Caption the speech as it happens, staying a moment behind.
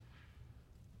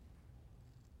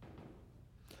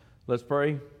Let's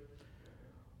pray.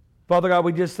 Father God,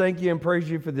 we just thank you and praise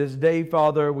you for this day,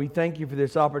 Father. We thank you for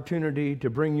this opportunity to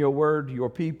bring your word to your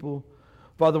people.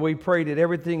 Father, we pray that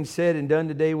everything said and done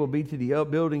today will be to the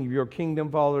upbuilding of your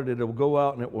kingdom, Father, that it will go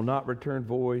out and it will not return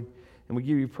void. And we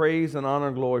give you praise and honor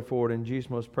and glory for it in Jesus'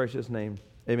 most precious name.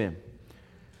 Amen.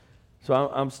 So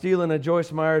I'm stealing a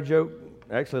Joyce Meyer joke.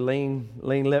 Actually,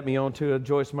 Lane let me on to a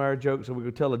Joyce Meyer joke, so we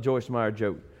could tell a Joyce Meyer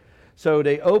joke. So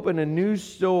they opened a new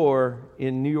store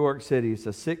in New York City. It's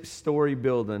a 6-story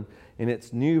building, and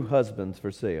it's new husbands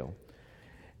for sale.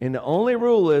 And the only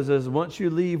rule is once you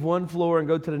leave one floor and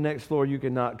go to the next floor, you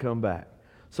cannot come back.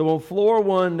 So on floor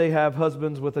 1, they have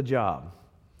husbands with a job.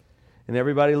 And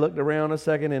everybody looked around a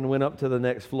second and went up to the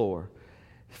next floor.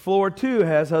 Floor 2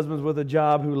 has husbands with a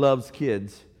job who loves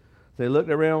kids. They looked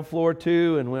around floor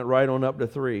 2 and went right on up to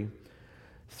 3.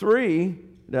 3,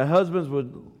 the husbands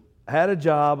had a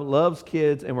job, loves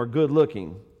kids, and were good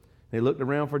looking. They looked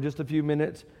around for just a few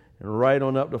minutes and right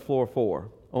on up to floor 4.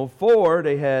 On 4,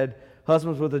 they had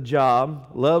husbands with a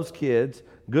job, loves kids,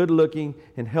 good looking,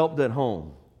 and helped at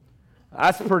home.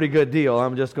 That's a pretty good deal,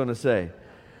 I'm just going to say.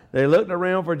 They looked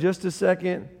around for just a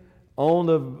second on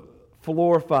the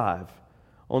floor 5.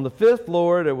 On the 5th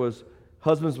floor, there was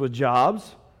husbands with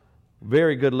jobs,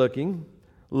 very good looking,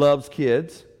 loves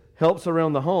kids, helps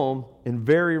around the home, and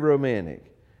very romantic.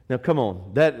 Now, come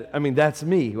on, that's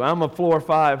me. I'm a floor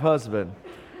 5 husband.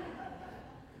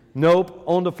 Nope,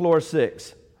 on the floor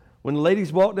 6. When the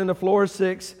ladies walked into floor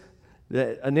 6,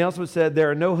 the announcement said there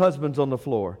are no husbands on the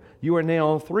floor. You are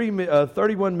now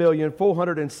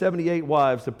 31,478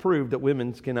 wives to prove that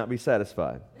women cannot be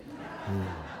satisfied.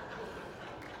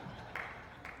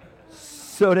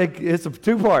 So it's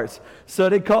 2 parts. So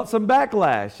they caught some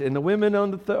backlash, and the women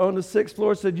on the 6th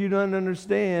floor said, "You don't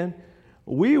understand.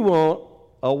 We want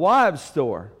a wives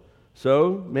store."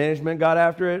 So management got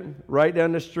after it. Right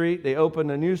down the street, they opened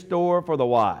a new store for the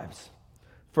wives.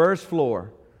 1st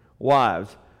floor,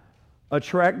 wives,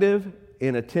 attractive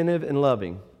and attentive and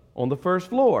loving. On the 1st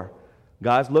floor,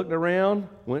 guys looked around,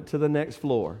 went to the next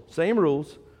floor. Same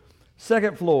rules.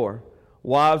 2nd floor,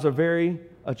 wives are very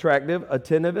attractive,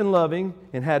 attentive, and loving,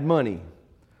 and had money.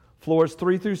 Floors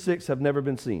 3 through 6 have never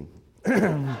been seen.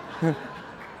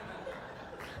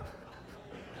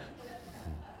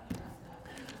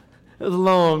 It was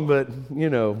long, but,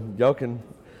 y'all can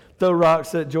throw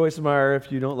rocks at Joyce Meyer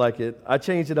if you don't like it. I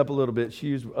changed it up a little bit. She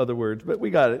used other words, but we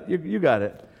got it. You got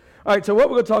it. All right, so what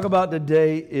we're going to talk about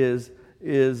today is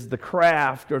the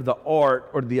craft or the art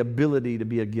or the ability to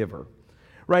be a giver,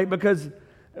 right? Because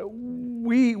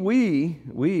we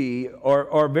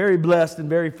are very blessed and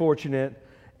very fortunate,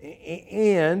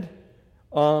 and,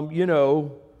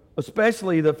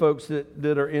 especially the folks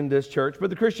that are in this church, but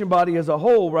the Christian body as a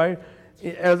whole, right?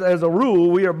 As a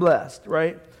rule, we are blessed,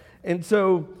 right? And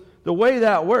so the way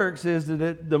that works is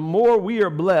that the more we are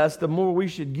blessed, the more we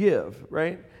should give,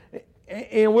 right?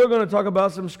 And we're going to talk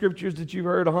about some scriptures that you've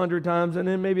heard 100 times, and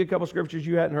then maybe a couple scriptures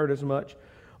you hadn't heard as much.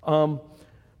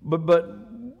 But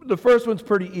the first one's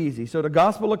pretty easy. So the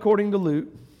gospel according to Luke,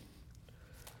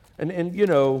 and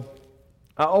I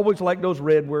always like those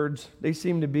red words. They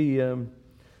seem to be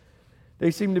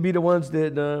the ones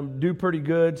that do pretty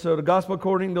good. So the gospel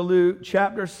according to Luke,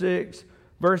 chapter 6,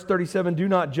 verse 37, "Do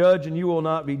not judge, and you will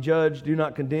not be judged. Do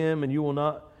not condemn, and you will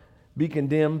not be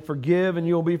condemned. Forgive, and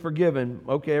you will be forgiven."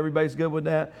 Okay, everybody's good with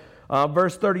that.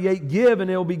 Verse 38, "Give,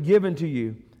 and it will be given to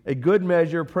you. A good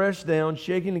measure, pressed down,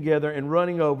 shaken together, and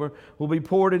running over, will be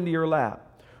poured into your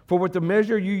lap. For with the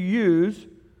measure you use,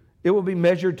 it will be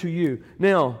measured to you."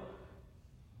 Now,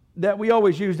 that we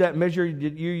always use that measure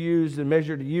that you use and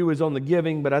measure to you is on the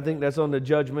giving, but I think that's on the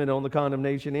judgment, on the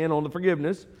condemnation, and on the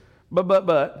forgiveness.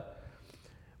 But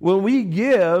when we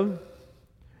give,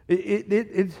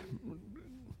 it's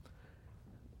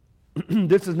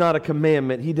this is not a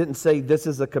commandment. He didn't say this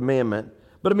is a commandment.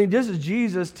 But this is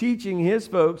Jesus teaching his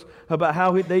folks about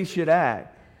how they should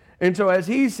act. And so as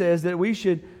he says that we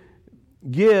should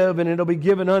give and it'll be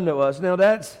given unto us. Now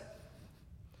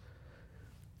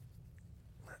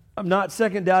I'm not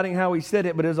second doubting how he said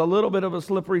it, but there's a little bit of a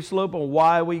slippery slope on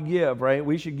why we give, right?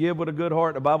 We should give with a good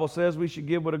heart. The Bible says we should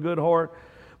give with a good heart.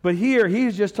 But here,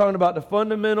 he's just talking about the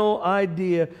fundamental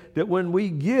idea that when we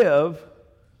give,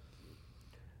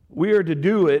 we are to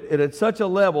do it at such a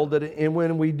level that, and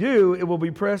when we do, it will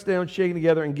be pressed down, shaken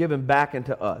together, and given back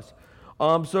into us.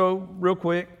 So real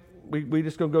quick, we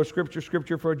just going to go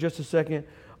scripture for just a second.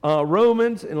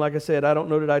 Romans, and like I said, I don't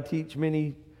know that I teach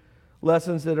many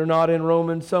lessons that are not in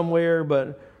Romans somewhere,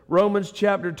 but Romans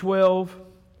chapter 12.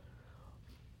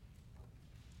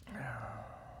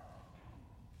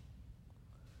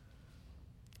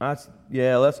 Let's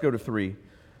go to 3.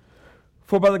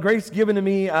 For by the grace given to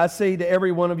me, I say to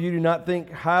every one of you, do not think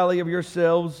highly of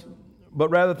yourselves, but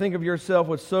rather think of yourself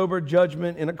with sober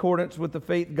judgment in accordance with the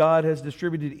faith God has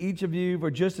distributed each of you.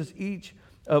 For just as each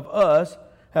of us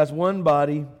has one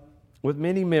body with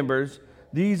many members,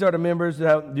 these are the members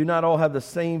that do not all have the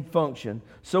same function.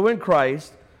 So in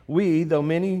Christ, we, though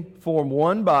many, form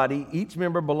one body. Each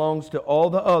member belongs to all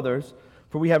the others,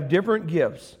 for we have different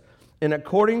gifts. And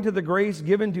according to the grace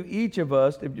given to each of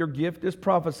us, if your gift is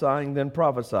prophesying, then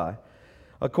prophesy.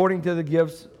 According to the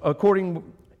gifts,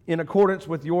 in accordance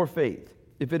with your faith.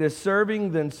 If it is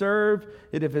serving, then serve.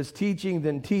 If it is teaching,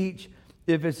 then teach.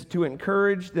 If it's to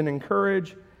encourage, then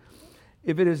encourage.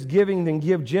 If it is giving, then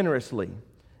give generously.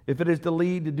 If it is to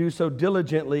lead, to do so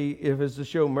diligently. If it's to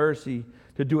show mercy,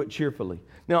 to do it cheerfully.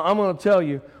 Now, I'm going to tell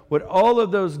you, with all of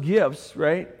those gifts,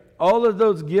 right? All of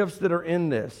those gifts that are in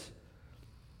this,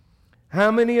 how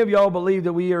many of y'all believe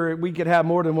that we could have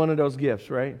more than one of those gifts,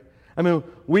 right? I mean,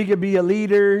 we could be a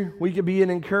leader, we could be an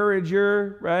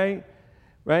encourager, right?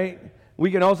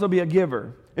 We can also be a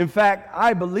giver. In fact,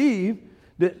 I believe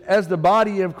that as the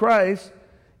body of Christ,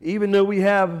 even though we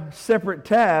have separate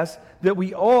tasks, that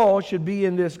we all should be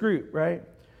in this group, right?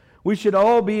 We should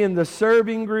all be in the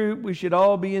serving group. We should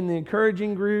all be in the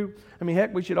encouraging group. I mean,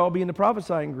 heck, we should all be in the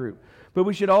prophesying group. But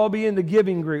we should all be in the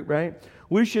giving group, right?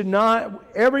 We should not,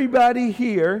 everybody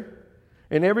here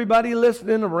and everybody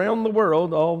listening around the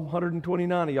world, all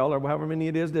 129 of y'all, or however many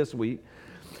it is this week,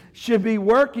 should be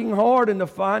working hard into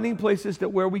finding places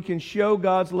where we can show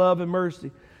God's love and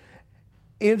mercy.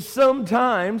 And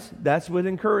sometimes that's with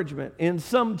encouragement. And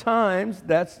sometimes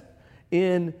that's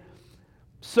in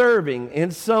serving.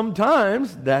 And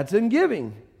sometimes that's in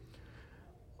giving.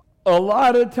 A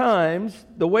lot of times,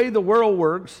 the way the world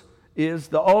works is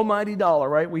the almighty dollar,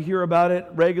 right? We hear about it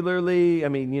regularly. I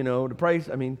mean, the price,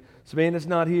 Savannah's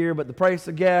not here, but the price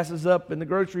of gas is up and the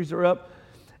groceries are up.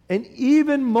 And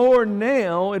even more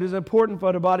now, it is important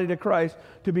for the body of Christ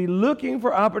to be looking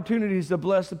for opportunities to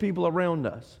bless the people around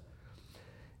us.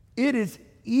 It is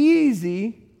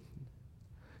easy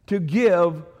to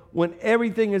give when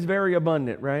everything is very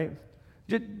abundant, right?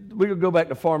 We could go back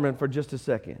to farming for just a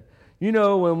second.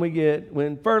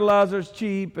 When fertilizer's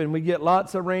cheap and we get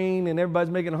lots of rain and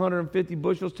everybody's making 150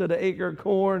 bushels to the acre of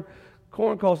corn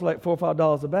costs like $4 or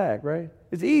 $5 a bag, right?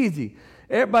 It's easy.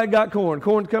 Everybody got corn.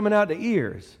 Corn's coming out the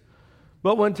ears.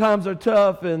 But when times are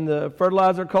tough and the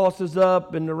fertilizer cost is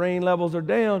up and the rain levels are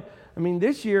down,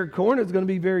 this year corn is going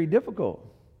to be very difficult,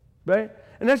 right?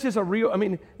 And that's just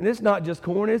and it's not just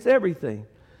corn, it's everything.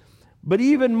 But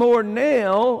even more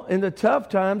now, in the tough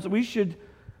times, we should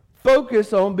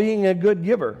focus on being a good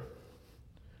giver.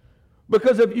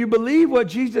 Because if you believe what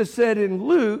Jesus said in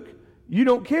Luke, you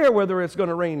don't care whether it's going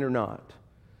to rain or not.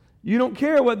 You don't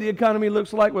care what the economy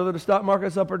looks like, whether the stock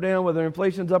market's up or down, whether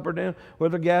inflation's up or down,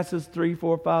 whether gas is $3,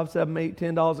 $4, $5, $7, $8,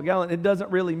 $10 a gallon. It doesn't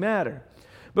really matter.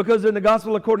 Because in the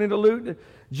gospel according to Luke,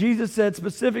 Jesus said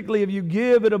specifically, if you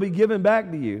give, it'll be given back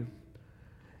to you.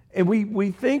 And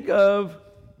we think of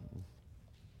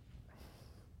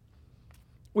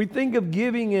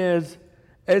giving as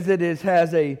it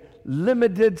has a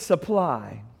limited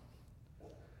supply,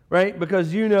 right?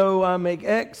 Because I make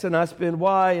X and I spend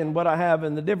Y, and what I have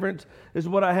and the difference is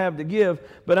what I have to give.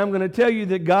 But I'm going to tell you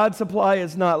that God's supply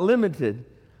is not limited,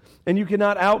 and you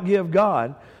cannot outgive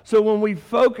God. So when we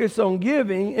focus on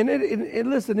giving, and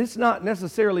listen, it's not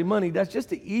necessarily money. That's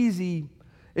just an easy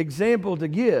example to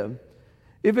give.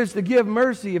 If it's to give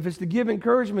mercy, if it's to give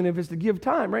encouragement, if it's to give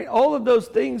time, right? All of those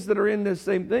things that are in this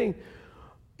same thing,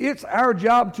 it's our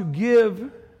job to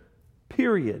give,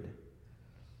 period.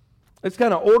 It's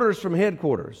kind of orders from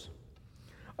headquarters.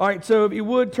 All right, so if you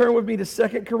would, turn with me to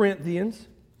 2 Corinthians.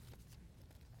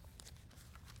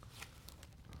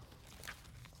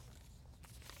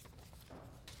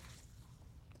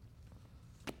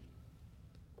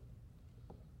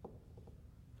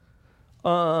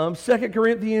 Second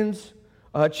Corinthians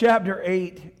chapter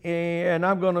 8, and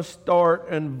I'm going to start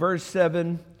in verse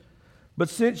 7. But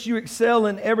since you excel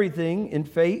in everything, in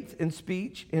faith, in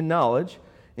speech, in knowledge,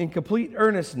 in complete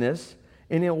earnestness,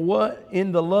 and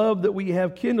in the love that we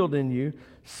have kindled in you,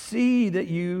 see that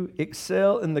you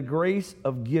excel in the grace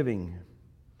of giving.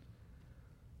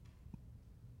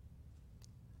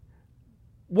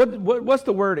 What's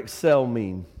the word excel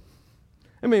mean?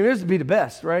 This would be the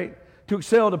best, right? To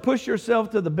excel, to push yourself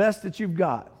to the best that you've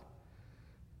got.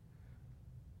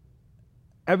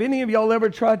 Have any of y'all ever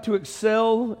tried to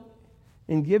excel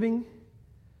in giving?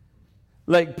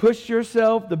 Like push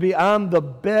yourself to be, I'm the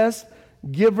best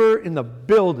giver in the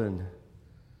building.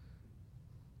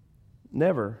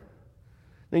 Never.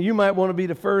 Now, you might want to be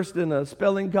the first in a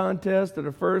spelling contest, or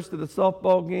the first at a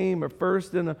softball game, or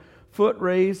first in a foot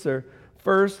race, or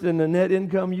first in the net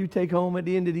income you take home at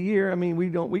the end of the year. I mean,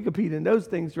 we compete in those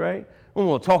things, right? We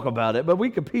won't talk about it, but we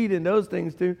compete in those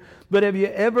things too. But have you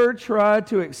ever tried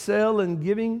to excel in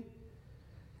giving?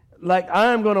 Like,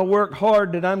 I'm going to work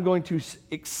hard that I'm going to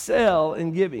excel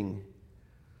in giving.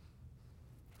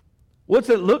 What's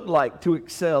it look like to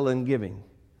excel in giving?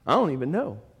 I don't even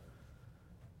know.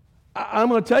 I'm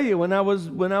going to tell you, when I was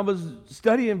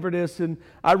studying for this, and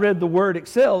I read the word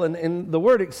excel, and the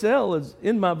word excel is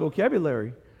in my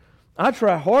vocabulary. I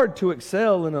try hard to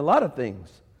excel in a lot of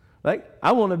things. Like,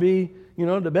 I want to be,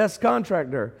 the best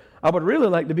contractor. I would really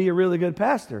like to be a really good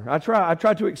pastor. I try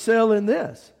to excel in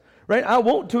this, right? I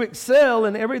want to excel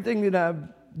in everything that I'm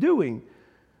doing.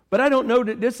 But I don't know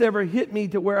that this ever hit me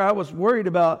to where I was worried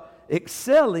about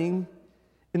excelling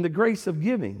in the grace of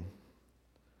giving.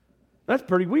 That's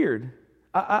pretty weird.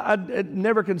 I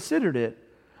never considered it.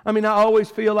 I mean, I always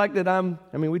feel like that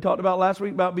we talked about last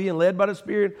week about being led by the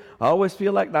Spirit. I always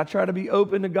feel like I try to be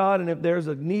open to God, and if there's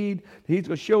a need, He's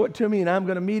going to show it to me, and I'm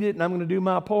going to meet it, and I'm going to do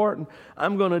my part, and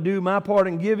I'm going to do my part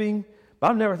in giving.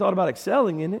 But I've never thought about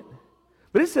excelling in it.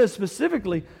 But it says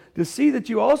specifically to see that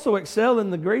you also excel in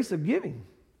the grace of giving.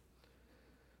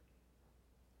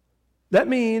 That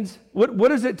means, what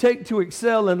does it take to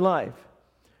excel in life?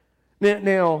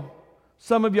 Now,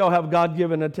 some of y'all have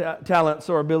God-given talents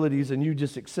or abilities, and you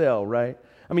just excel, right?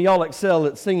 I mean, y'all excel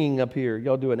at singing up here.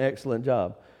 Y'all do an excellent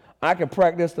job. I can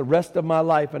practice the rest of my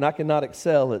life, and I cannot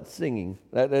excel at singing.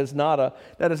 That is not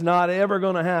ever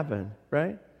going to happen,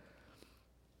 right?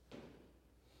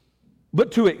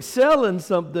 But to excel in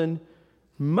something,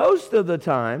 most of the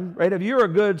time, right, if you're a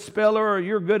good speller, or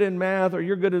you're good in math, or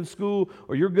you're good in school,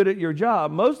 or you're good at your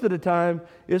job, most of the time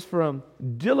is from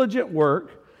diligent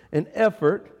work and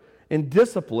effort and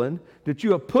discipline that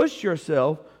you have pushed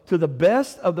yourself to the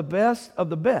best of the best of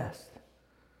the best.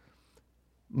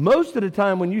 Most of the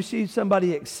time when you see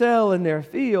somebody excel in their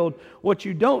field, what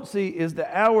you don't see is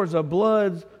the hours of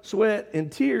blood, sweat, and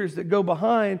tears that go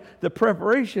behind the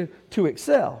preparation to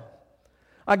excel.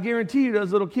 I guarantee you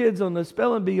those little kids on the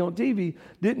spelling bee on TV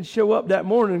didn't show up that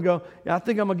morning and go, I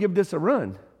think I'm going to give this a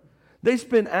run. They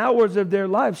spend hours of their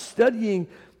life studying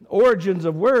origins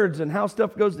of words and how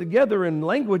stuff goes together in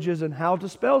languages and how to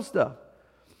spell stuff.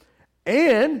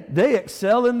 And they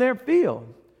excel in their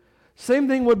field. Same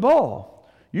thing with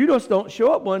ball. You just don't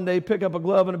show up one day, pick up a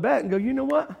glove and a bat and go, you know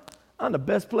what? I'm the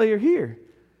best player here.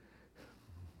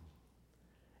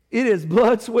 It is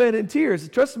blood, sweat, and tears.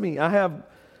 Trust me, I have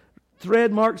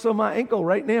thread marks on my ankle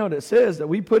right now that says that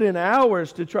we put in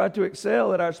hours to try to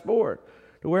excel at our sport,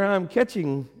 to where I'm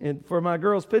catching and for my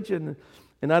girls pitching,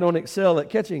 and I don't excel at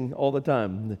catching all the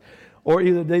time. Or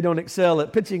either they don't excel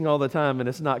at pitching all the time and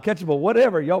it's not catchable.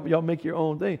 Whatever, y'all make your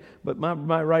own thing. But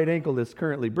my right ankle is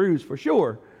currently bruised for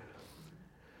sure.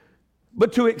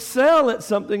 But to excel at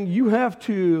something, you have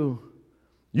to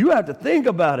think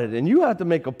about it, and you have to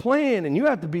make a plan, and you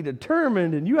have to be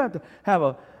determined, and you have to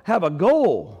have a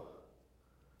goal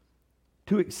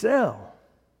to excel.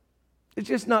 It's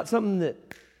just not something that,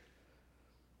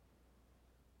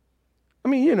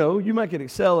 you might could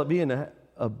excel at being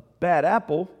a bad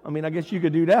apple. I guess you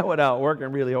could do that without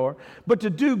working really hard. But to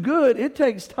do good, it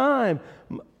takes time,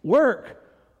 work,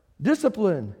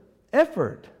 discipline,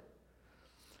 effort.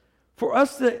 For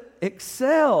us to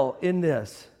excel in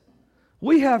this,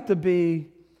 we have to be,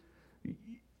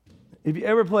 if you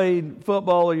ever played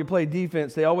football or you played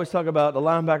defense, they always talk about the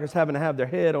linebackers having to have their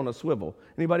head on a swivel.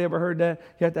 Anybody ever heard that?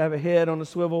 You have to have a head on a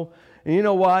swivel. And you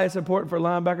know why it's important for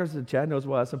linebackers? And Chad knows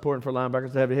why it's important for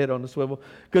linebackers to have a head on the swivel.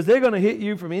 Because they're going to hit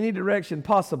you from any direction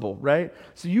possible, right?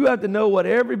 So you have to know what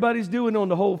everybody's doing on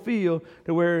the whole field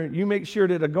to where you make sure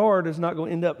that a guard is not going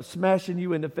to end up smashing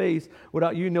you in the face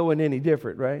without you knowing any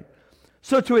different, right?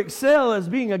 So to excel as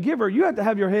being a giver, you have to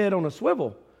have your head on a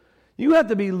swivel. You have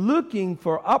to be looking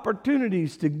for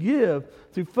opportunities to give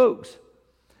to folks.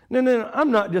 No,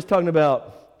 I'm not talking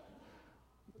about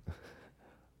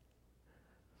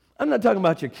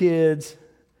your kids.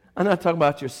 I'm not talking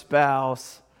about your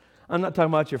spouse. I'm not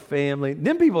talking about your family.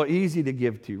 Them people are easy to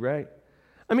give to, right?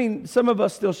 Some of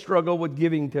us still struggle with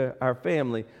giving to our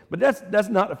family, but that's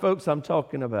not the folks I'm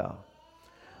talking about.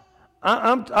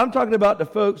 I'm talking about the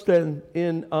folks that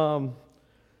in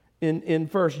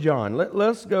 1 John.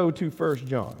 Let's go to 1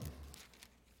 John.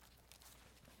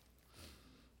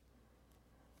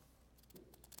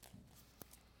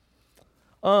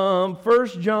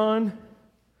 First John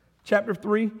chapter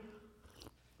 3.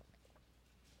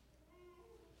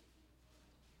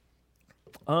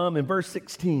 In verse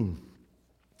 16.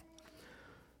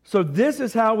 So this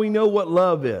is how we know what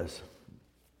love is.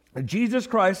 Jesus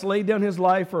Christ laid down his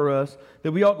life for us,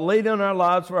 that we ought to lay down our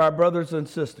lives for our brothers and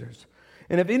sisters.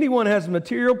 And if anyone has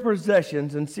material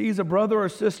possessions and sees a brother or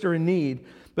sister in need,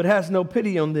 but has no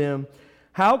pity on them,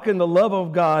 how can the love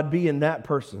of God be in that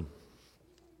person?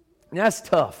 That's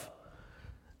tough.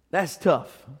 That's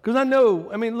tough. Because I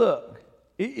know, look,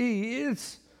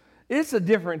 it's a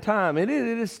different time. It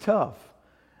is tough.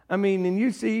 And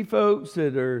you see folks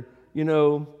that are,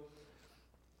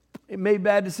 made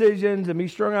bad decisions and be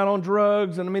strung out on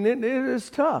drugs. And it is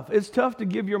tough. It's tough to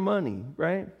give your money,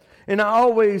 right? And I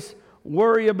always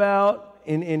worry about,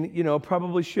 and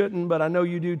probably shouldn't, but I know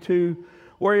you do too,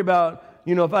 worry about,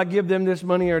 if I give them this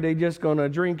money, are they just going to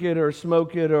drink it or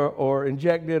smoke it or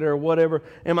inject it or whatever?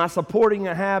 Am I supporting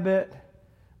a habit,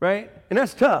 right? And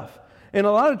that's tough. And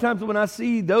a lot of times when I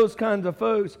see those kinds of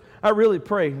folks, I really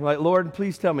pray, like, Lord,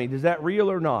 please tell me, is that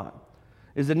real or not?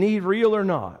 Is the need real or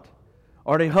not?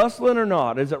 Are they hustling or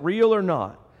not? Is it real or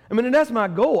not? And that's my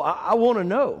goal. I want to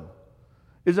know.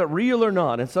 Is it real or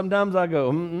not? And sometimes I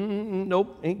go,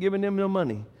 nope, ain't giving them no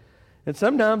money. And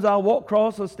sometimes I'll walk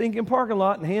across a stinking parking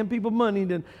lot and hand people money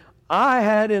that I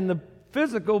had in the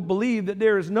physical believe that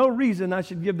there is no reason I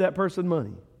should give that person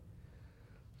money.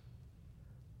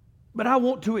 But I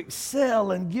want to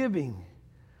excel in giving.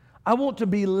 I want to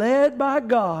be led by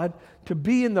God to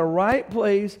be in the right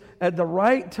place at the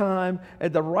right time,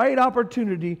 at the right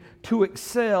opportunity to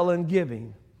excel in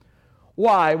giving.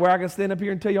 Why? Where I can stand up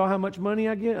here and tell y'all how much money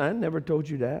I get? I never told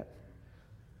you that.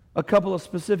 A couple of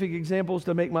specific examples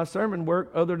to make my sermon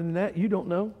work. Other than that, you don't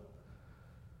know.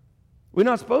 We're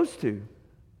not supposed to.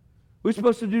 We're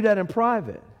supposed to do that in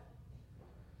private.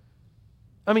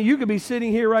 You could be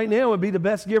sitting here right now and be the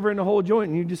best giver in the whole joint,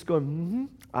 and you just go,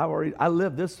 I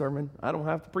live this sermon. I don't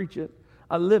have to preach it.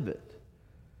 I live it.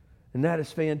 And that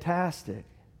is fantastic.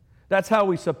 That's how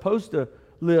we're supposed to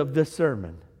live this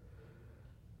sermon.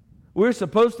 We're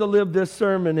supposed to live this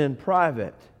sermon in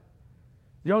private.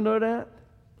 Y'all know that?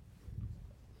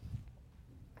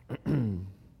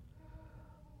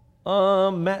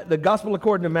 The Gospel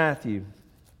according to Matthew.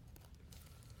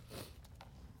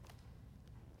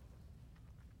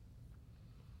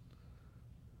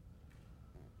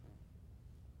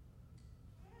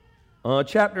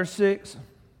 Chapter 6,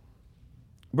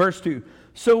 verse 2.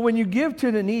 So when you give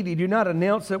to the needy, do not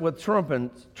announce it with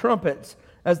trumpets,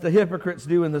 as the hypocrites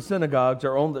do in the synagogues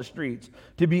or on the streets,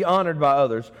 to be honored by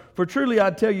others. For truly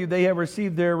I tell you, they have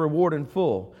received their reward in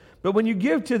full. But when you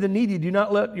give to the needy, do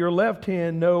not let your left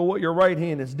hand know what your right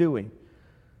hand is doing,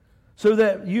 so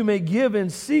that you may give in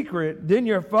secret. Then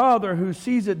your Father who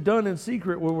sees it done in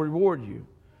secret will reward you.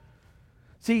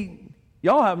 See,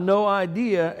 y'all have no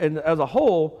idea, and as a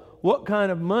whole, what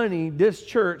kind of money this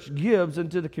church gives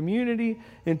into the community,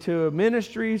 into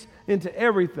ministries, into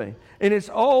everything. And it's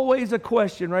always a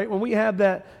question, right? When we have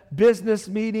that business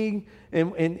meeting,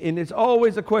 and it's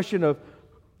always a question of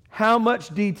how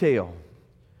much detail.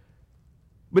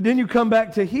 But then you come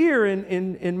back to here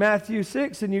in Matthew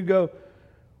 6 and you go,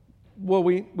 well,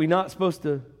 we're not supposed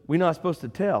to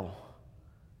tell,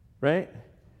 right?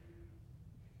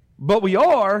 But we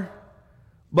are,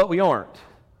 but we aren't.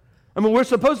 We're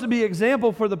supposed to be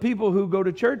example for the people who go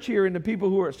to church here and the people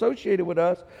who are associated with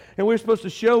us, and we're supposed to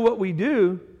show what we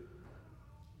do,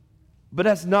 but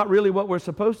that's not really what we're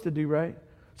supposed to do, right?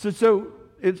 So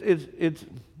it's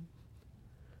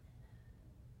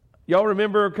y'all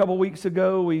remember a couple weeks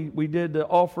ago we did the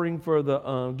offering for the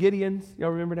Gideons?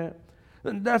 Y'all remember that?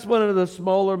 And that's one of the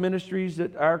smaller ministries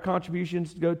that our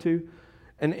contributions go to,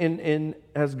 and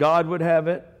as God would have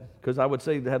it, because I would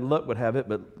say that luck would have it,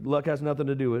 but luck has nothing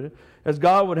to do with it. As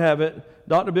God would have it,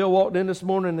 Dr. Bill walked in this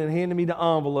morning and handed me the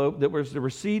envelope that was the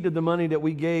receipt of the money that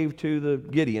we gave to the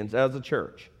Gideons as a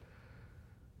church.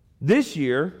 This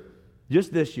year,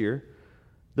 just this year,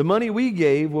 the money we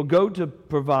gave will go to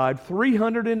provide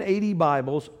 380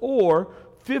 Bibles or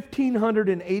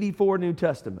 1,584 New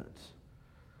Testaments.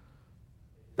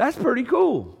 That's pretty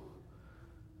cool.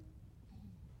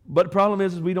 But the problem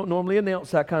is we don't normally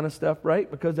announce that kind of stuff, right?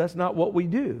 Because that's not what we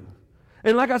do.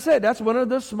 And like I said, that's one of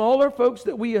the smaller folks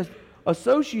that we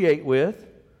associate with.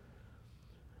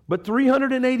 But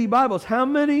 380 Bibles, how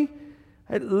many?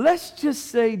 Let's just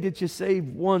say that you save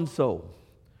one soul.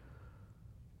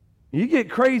 You get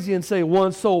crazy and say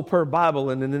one soul per Bible,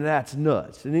 and then that's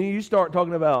nuts. And then you start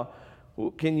talking about,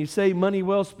 well, can you say money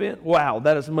well spent? Wow,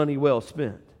 that is money well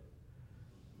spent.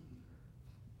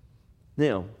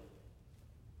 Now,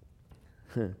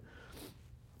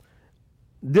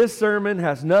 this sermon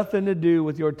has nothing to do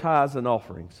with your tithes and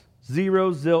offerings.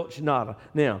 Zero, zilch, nada.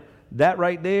 Now, That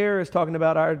right there is talking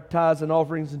about our tithes and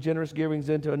offerings and generous givings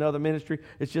into another ministry.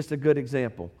 It's just a good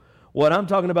example. What I'm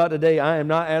talking about today, I am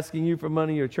not asking you for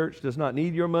money. Your church does not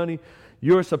need your money.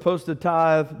 You're supposed to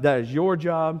tithe. That is your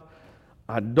job.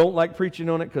 I don't like preaching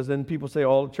on it because then people say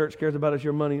all the church cares about is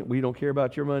your money. We don't care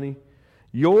about your money.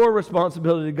 Your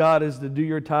responsibility to God is to do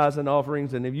your tithes and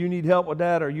offerings. And if you need help with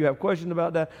that or you have questions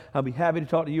about that, I'll be happy to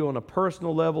talk to you on a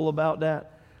personal level about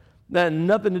that. That had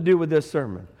nothing to do with this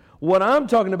sermon. What I'm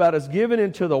talking about is giving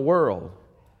into the world.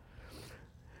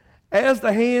 As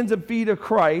the hands and feet of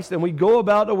Christ, and we go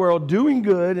about the world doing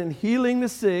good and healing the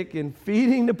sick and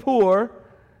feeding the poor,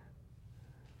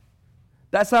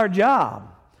 that's our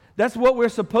job. That's what we're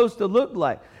supposed to look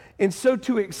like. And so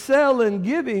to excel in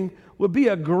giving would be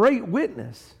a great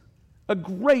witness. A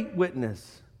great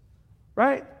witness.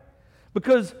 Right?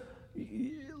 Because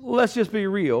let's just be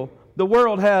real. The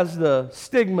world has the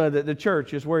stigma that the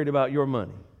church is worried about your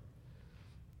money.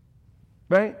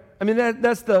 Right? I mean,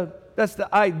 that's the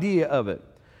idea of it.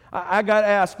 I got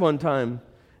asked one time,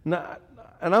 and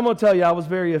I'm going to tell you I was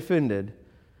very offended,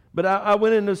 but I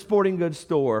went into a sporting goods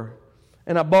store,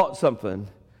 and I bought something.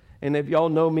 And if y'all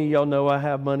know me, y'all know I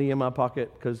have money in my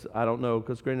pocket because I don't know,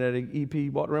 because Granddaddy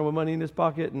EP walked around with money in his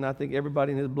pocket, and I think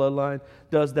everybody in his bloodline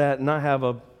does that, and I have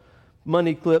a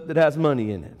money clip that has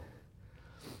money in it.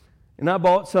 And I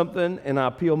bought something, and I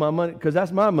peel my money, because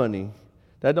that's my money.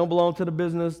 That don't belong to the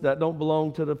business. That don't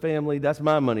belong to the family. That's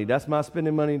my money. That's my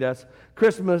spending money. That's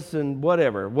Christmas and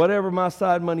whatever. Whatever my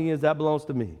side money is, that belongs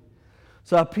to me.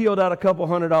 So I peeled out a couple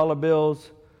 $100 bills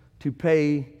to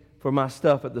pay for my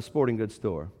stuff at the sporting goods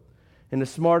store. And the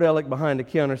smart aleck behind the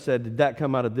counter said, "Did that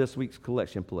come out of this week's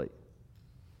collection plate?"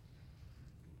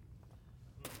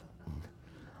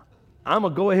 I'm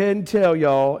going to go ahead and tell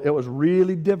y'all it was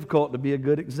really difficult to be a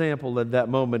good example at that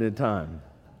moment in time.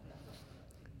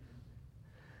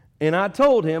 And I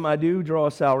told him I do draw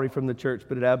a salary from the church,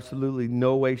 but in absolutely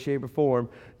no way, shape, or form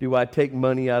do I take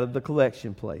money out of the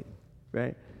collection plate,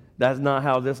 right? That's not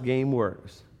how this game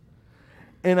works.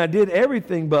 And I did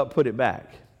everything but put it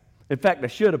back. In fact, I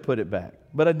should have put it back,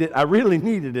 but I really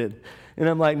needed it. And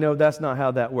I'm like, no, that's not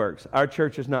how that works. Our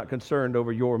church is not concerned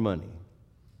over your money.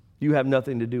 You have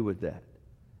nothing to do with that,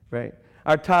 right?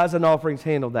 Our tithes and offerings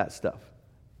handle that stuff.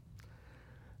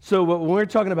 So when we're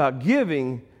talking about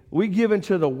giving, we give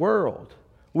into the world.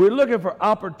 We're looking for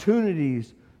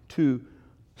opportunities to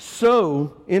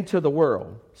sow into the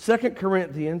world. 2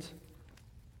 Corinthians,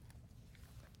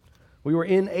 we were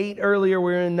in 8 earlier,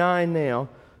 we're in 9 now.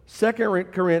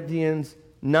 2 Corinthians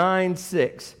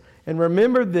 9:6. And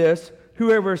remember this,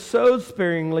 whoever sows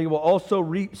sparingly will also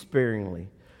reap sparingly.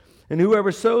 And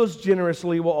whoever sows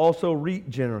generously will also reap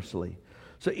generously.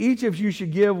 So each of you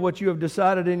should give what you have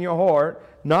decided in your heart,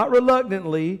 not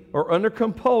reluctantly or under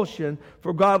compulsion,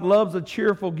 for God loves a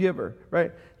cheerful giver,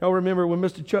 right? Now remember when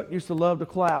Mr. Chuck used to love to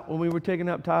clap when we were taking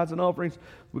up tithes and offerings,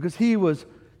 because he was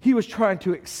trying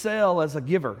to excel as a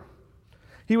giver.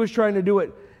 He was trying to do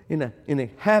it in a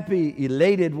happy,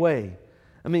 elated way.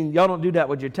 I mean, y'all don't do that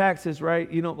with your taxes, right?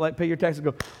 You don't like pay your taxes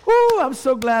and go, "Whoo, I'm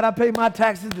so glad I paid my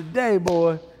taxes today,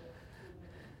 boy.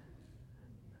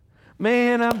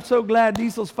 Man, I'm so glad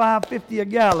diesel's $5.50 a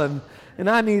gallon, and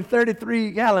I need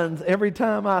 33 gallons every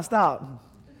time I stop.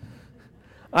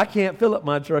 I can't fill up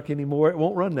my truck anymore. It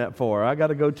won't run that far. I got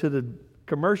to go to the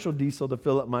commercial diesel to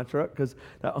fill up my truck because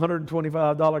that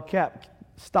 $125 cap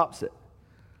stops it."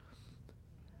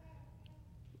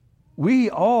 We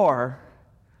are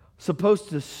supposed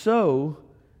to sow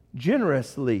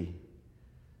generously.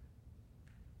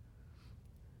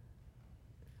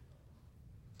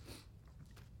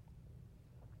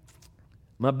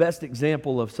 My best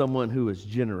example of someone who is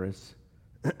generous.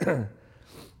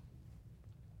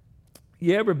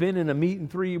 You ever been in a meat and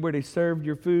three where they served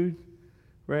your food?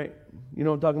 Right? You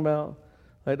know what I'm talking about?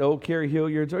 Like the old Carrie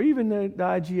Hilliards or even the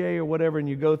IGA or whatever, and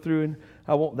you go through and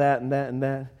I want that and that and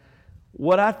that.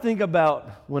 What I think about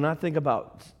when I think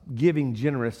about giving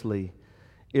generously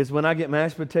is when I get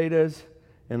mashed potatoes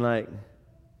and like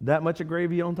that much of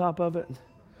gravy on top of it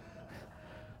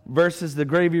versus the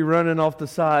gravy running off the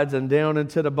sides and down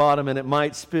into the bottom, and it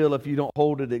might spill if you don't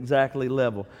hold it exactly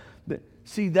level.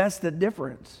 See, that's the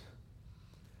difference.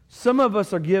 Some of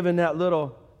us are given that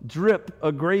little drip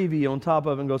of gravy on top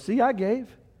of it and go, "See, I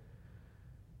gave."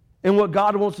 And what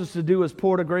God wants us to do is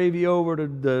pour the gravy over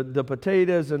the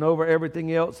potatoes and over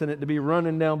everything else, and it to be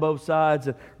running down both sides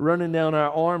and running down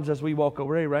our arms as we walk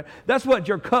away, right? That's what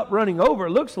your cup running over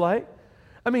looks like.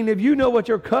 I mean, if you know what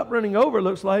your cup running over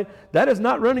looks like, that is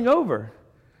not running over.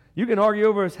 You can argue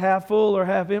over it's half full or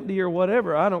half empty or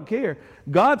whatever. I don't care.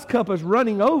 God's cup is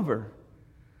running over.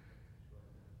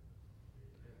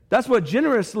 That's what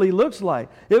generously looks like.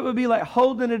 It would be like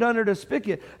holding it under the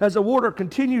spigot as the water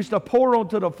continues to pour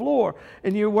onto the floor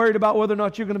and you're worried about whether or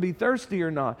not you're going to be thirsty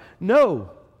or not.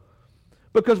 No.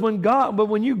 Because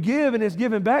when you give and it's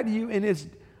given back to you and it's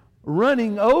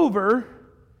running over,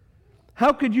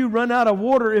 how could you run out of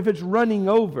water if it's running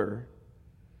over?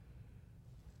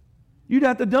 You'd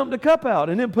have to dump the cup out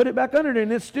and then put it back under there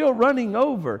and it's still running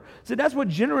over. So that's what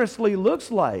generously looks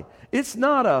like. It's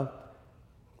not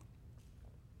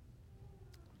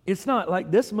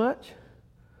like this much.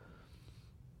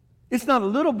 It's not a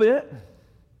little bit.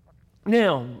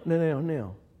 Now.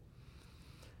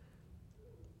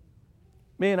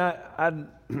 Man,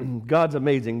 God's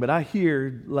amazing, but I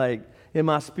hear, like, in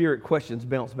my spirit, questions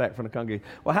bounce back from the congregation.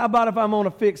 Well, how about if I'm on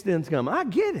a fixed income? I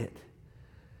get it.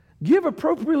 Give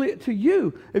appropriately to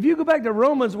you. If you go back to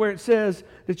Romans where it says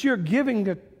that you're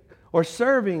giving or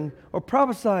serving or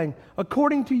prophesying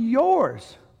according to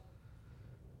yours.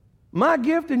 My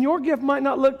gift and your gift might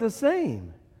not look the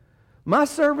same. My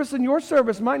service and your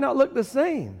service might not look the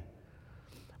same.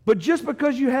 But just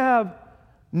because you have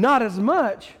not as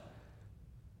much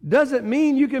doesn't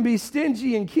mean you can be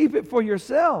stingy and keep it for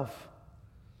yourself.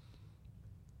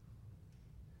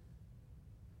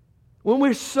 When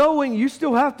we're sowing, you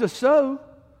still have to sow.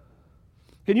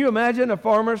 Can you imagine a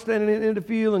farmer standing in the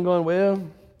field and going, well,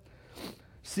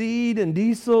 seed and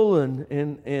diesel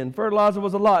and fertilizer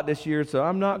was a lot this year, so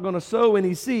I'm not going to sow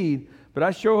any seed, but I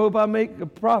sure hope I make a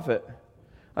profit.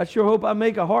 I sure hope I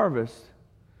make a harvest.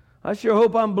 I sure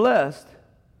hope I'm blessed.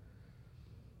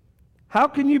 How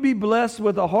can you be blessed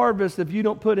with a harvest if you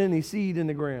don't put any seed in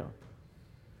the ground?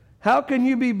 How can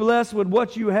you be blessed with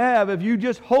what you have if you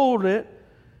just hold it?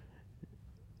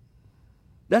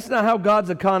 That's not how God's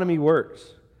economy works.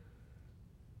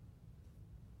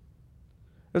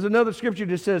 There's another scripture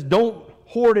that says, don't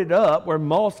hoard it up where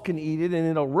moths can eat it and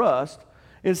it'll rust.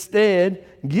 Instead,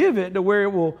 give it to where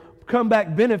it will come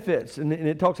back benefits. And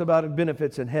it talks about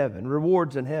benefits in heaven,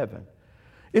 rewards in heaven.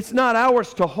 It's not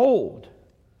ours to hold.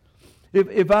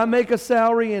 If I make a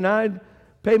salary and I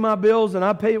pay my bills and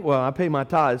I pay my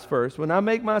tithes first. When I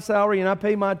make my salary and I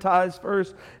pay my tithes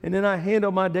first and then I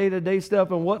handle my day-to-day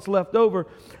stuff and what's left over,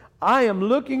 I am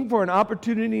looking for an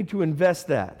opportunity to invest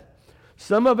that.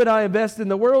 Some of it I invest in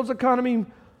the world's economy.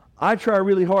 I try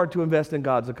really hard to invest in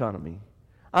God's economy.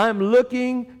 I am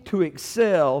looking to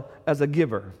excel as a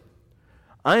giver.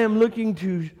 I am looking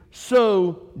to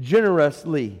sow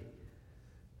generously.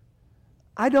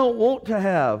 I don't want to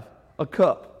have a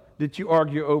cup that you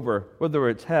argue over whether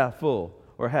it's half full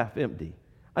or half empty.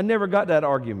 I never got that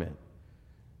argument.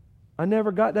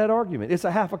 It's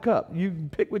a half a cup. You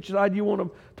pick which side you want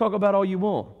to talk about all you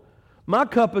want. My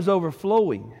cup is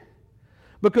overflowing.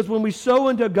 Because when we sow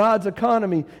into God's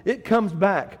economy, it comes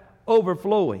back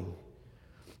overflowing.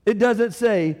 It doesn't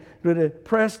say that it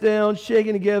pressed down,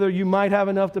 shaken together, you might have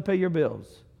enough to pay your bills.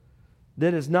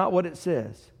 That is not what it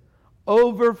says.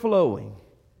 Overflowing.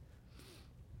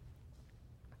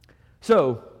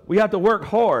 So, we have to work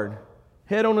hard,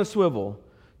 head on a swivel,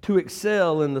 to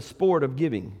excel in the sport of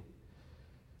giving.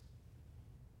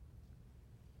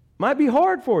 Might be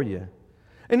hard for you.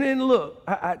 And then look,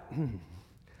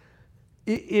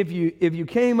 if you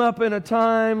came up in a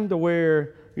time to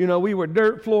where, we were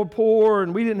dirt floor poor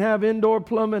and we didn't have indoor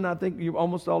plumbing, I think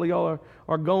almost all of y'all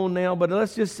are gone now, but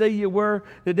let's just say that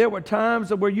there were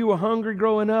times where you were hungry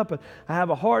growing up, and I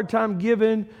have a hard time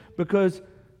giving because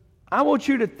I want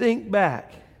you to think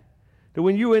back to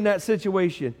when you were in that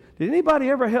situation. Did anybody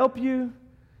ever help you?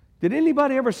 Did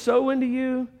anybody ever sow into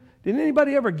you? Did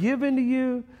anybody ever give into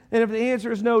you? And if the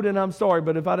answer is no, then I'm sorry,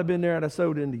 but if I'd have been there, I'd have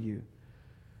sowed into you.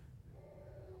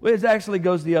 Well, it actually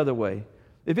goes the other way.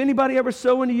 If anybody ever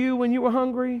sowed into you when you were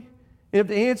hungry, and if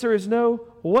the answer is no,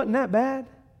 well, wasn't that bad?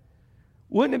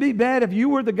 Wouldn't it be bad if you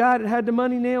were the guy that had the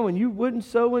money now and you wouldn't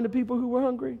sow into people who were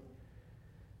hungry?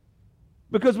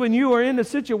 Because when you are in a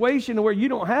situation where you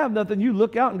don't have nothing, you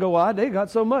look out and go, they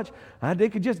got so much. They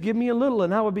could just give me a little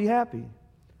and I would be happy.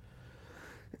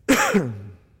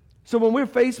 So when we're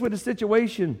faced with a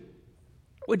situation,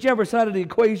 whichever side of the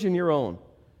equation you're on,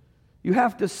 you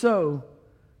have to sow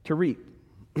to reap.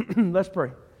 Let's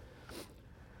pray.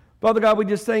 Father God, we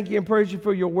just thank you and praise you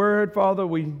for your word. Father,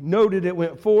 we know that it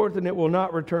went forth and it will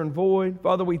not return void.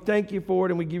 Father, we thank you for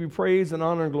it and we give you praise and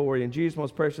honor and glory. In Jesus'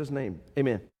 most precious name,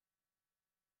 amen.